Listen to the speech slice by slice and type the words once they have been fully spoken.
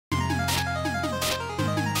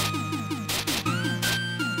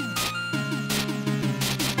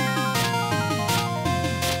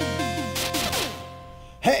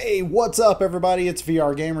Hey, what's up everybody? It's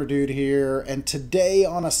VRgamerdude here, and today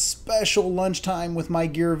on a special lunchtime with my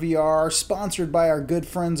Gear VR, sponsored by our good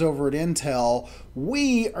friends over at Intel,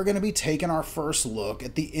 we are going to be taking our first look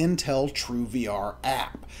at the Intel TrueVR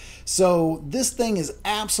app. So this thing is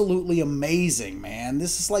absolutely amazing, man.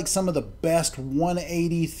 This is like some of the best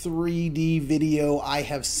 180 3D video I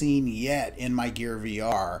have seen yet in my Gear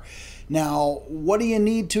VR. Now, what do you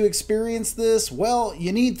need to experience this? Well,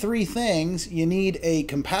 you need three things. You need a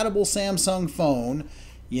compatible Samsung phone,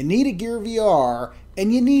 you need a Gear VR,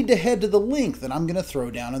 and you need to head to the link that I'm going to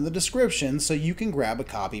throw down in the description so you can grab a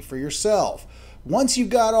copy for yourself. Once you've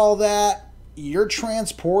got all that, you're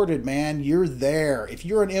transported, man. You're there. If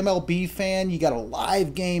you're an MLB fan, you got a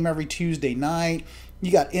live game every Tuesday night.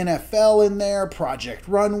 You got NFL in there, Project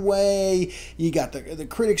Runway, you got the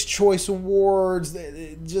Critics' Choice Awards,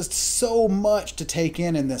 just so much to take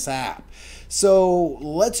in this app. So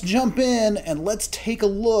let's jump in and let's take a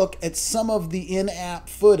look at some of the in-app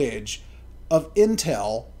footage of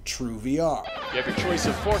Intel TrueVR. You have your choice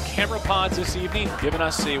of 4 camera pods this evening, giving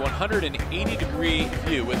us a 180-degree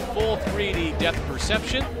view with full 3D depth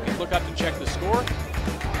perception. You can look up and check the score.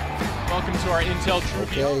 Welcome to our Intel TrueVR.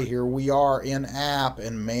 Okay, here we are in app,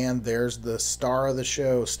 and man, there's the star of the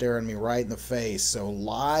show staring me right in the face. So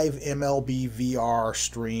live MLB VR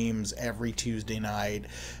streams every Tuesday night,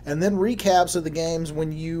 and then recaps of the games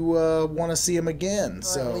when you want to see them again.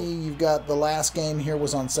 So you've got the last game here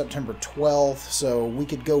was on September 12th, so we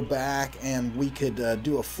could go back and we could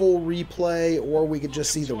do a full replay, or we could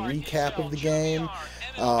just see the recap of the game.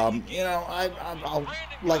 You know, I'll,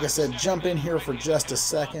 like I said, jump in here for just a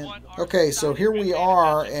second. Okay, so here we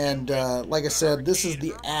are, and like I said, this is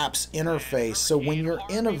the app's interface. So when you're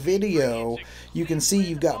in a video, you can see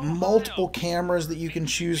you've got multiple cameras that you can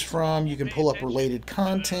choose from. You can pull up related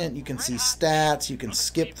content, you can see stats, you can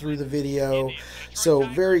skip through the video. So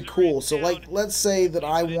very cool. So like, let's say that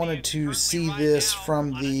I wanted to see this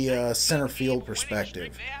from the center field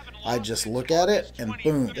perspective. I just look at it and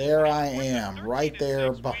boom, there I am, right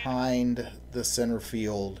there behind the center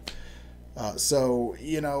field. So,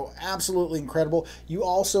 you know, absolutely incredible. You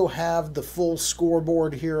also have the full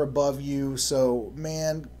scoreboard here above you. So,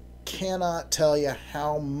 man, cannot tell you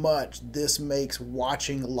how much this makes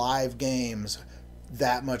watching live games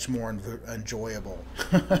that much more enjoyable.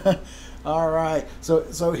 All right,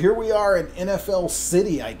 so here we are in NFL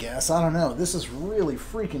City, I guess. I don't know. This is really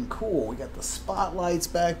freaking cool. We got the spotlights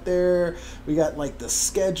back there. We got like the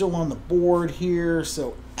schedule on the board here.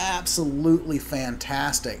 So absolutely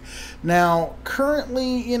fantastic. Now,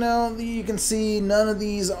 currently, you know, you can see none of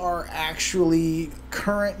these are actually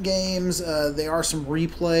current games. They are some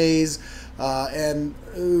replays. And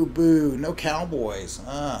ooh, boo, no Cowboys.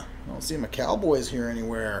 I don't see my Cowboys here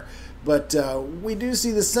anywhere. But we do see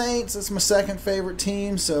the Saints. That's my second favorite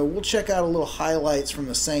team. So we'll check out a little highlights from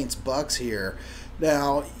the Saints-Bucks here.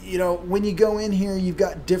 Now, you know, when you go in here, you've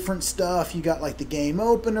got different stuff. You got like the game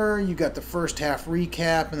opener, you got the first half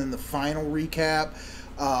recap, and then the final recap.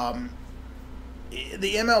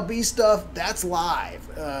 The MLB stuff, that's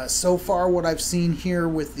live. So far, what I've seen here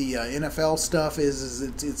with the NFL stuff is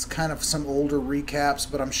it's kind of some older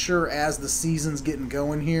recaps, but I'm sure as the season's getting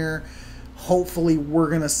going here, hopefully we're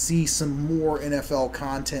going to see some more NFL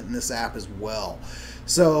content in this app as well.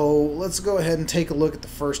 So let's go ahead and take a look at the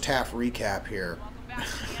first half recap here.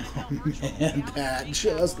 Oh, man, that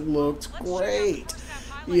just looks great.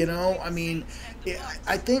 You know, I mean,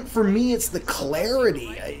 I think for me it's the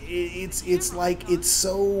clarity. It's like it's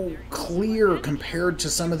so clear compared to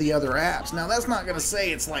some of the other apps. Now that's not going to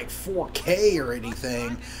say it's like 4K or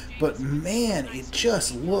anything, but man, it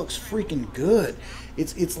just looks freaking good.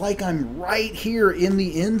 It's like I'm right here in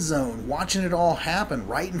the end zone watching it all happen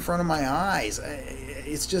right in front of my eyes.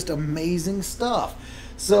 It's just amazing stuff.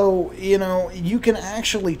 So, you know, you can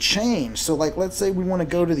actually change. So, like, let's say we want to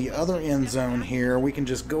go to the other end zone here. We can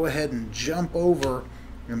just go ahead and jump over,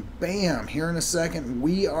 and bam, here in a second,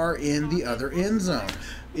 we are in the other end zone.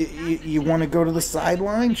 You want to go to the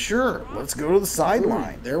sideline? Sure, let's go to the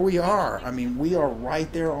sideline. There we are. I mean, we are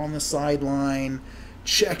right there on the sideline,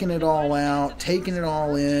 checking it all out, taking it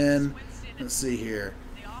all in. Let's see here.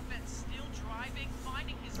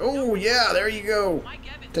 Oh, yeah, there you go.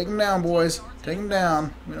 Take them down, boys. Take them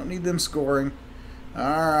down. We don't need them scoring. All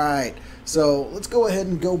right. So let's go ahead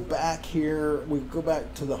and go back here. We go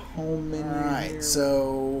back to the home menu. All right.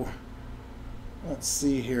 So let's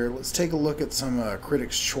see here. Let's take a look at some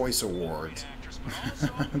Critics' Choice Awards.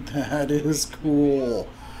 That is cool.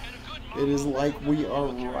 It is like we are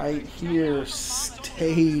right here,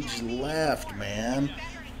 stage left, man.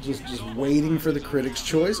 just waiting for the Critics'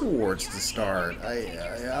 Choice Awards to start.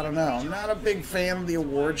 I don't know. I'm not a big fan of the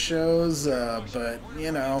award shows, but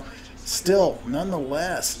you know, still,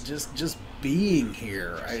 nonetheless, just being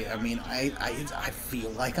here. I mean, I feel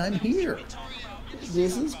like I'm here.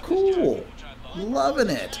 This is cool. Loving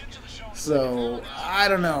it. So, I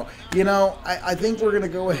don't know. You know, I think we're going to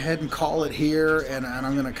go ahead and call it here, and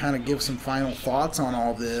I'm going to kind of give some final thoughts on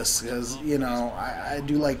all this, because, you know, I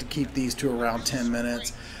do like to keep these to around 10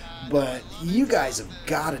 minutes. But you guys have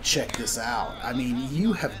got to check this out. I mean,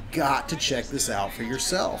 you have got to check this out for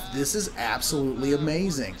yourself. This is absolutely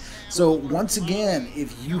amazing. So once again,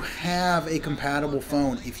 if you have a compatible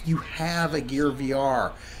phone, if you have a Gear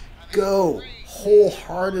VR, go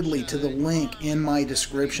wholeheartedly to the link in my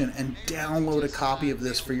description and download a copy of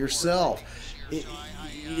this for yourself.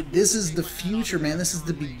 This is the future, man. This is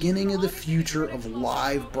the beginning of the future of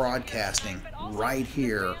live broadcasting right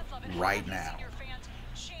here, right now.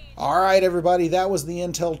 Alright everybody, that was the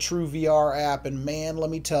Intel True VR app, and man,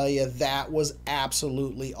 let me tell you, that was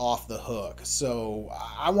absolutely off the hook. So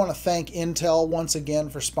I want to thank Intel once again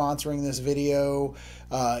for sponsoring this video.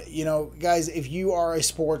 You know, guys, if you are a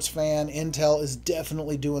sports fan, Intel is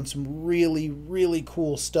definitely doing some really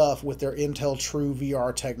cool stuff with their Intel True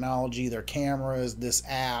VR technology, their cameras, this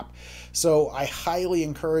app. So I highly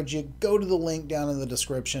encourage you, go to the link down in the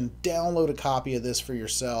description, download a copy of this for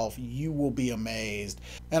yourself. You will be amazed.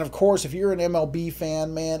 And of course, if you're an MLB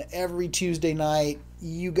fan, man, every Tuesday night,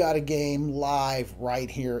 you got a game live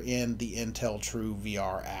right here in the Intel True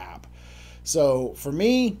VR app. So for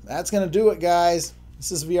me, that's going to do it, guys.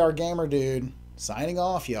 This is VR Gamer Dude, signing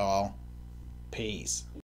off, y'all. Peace.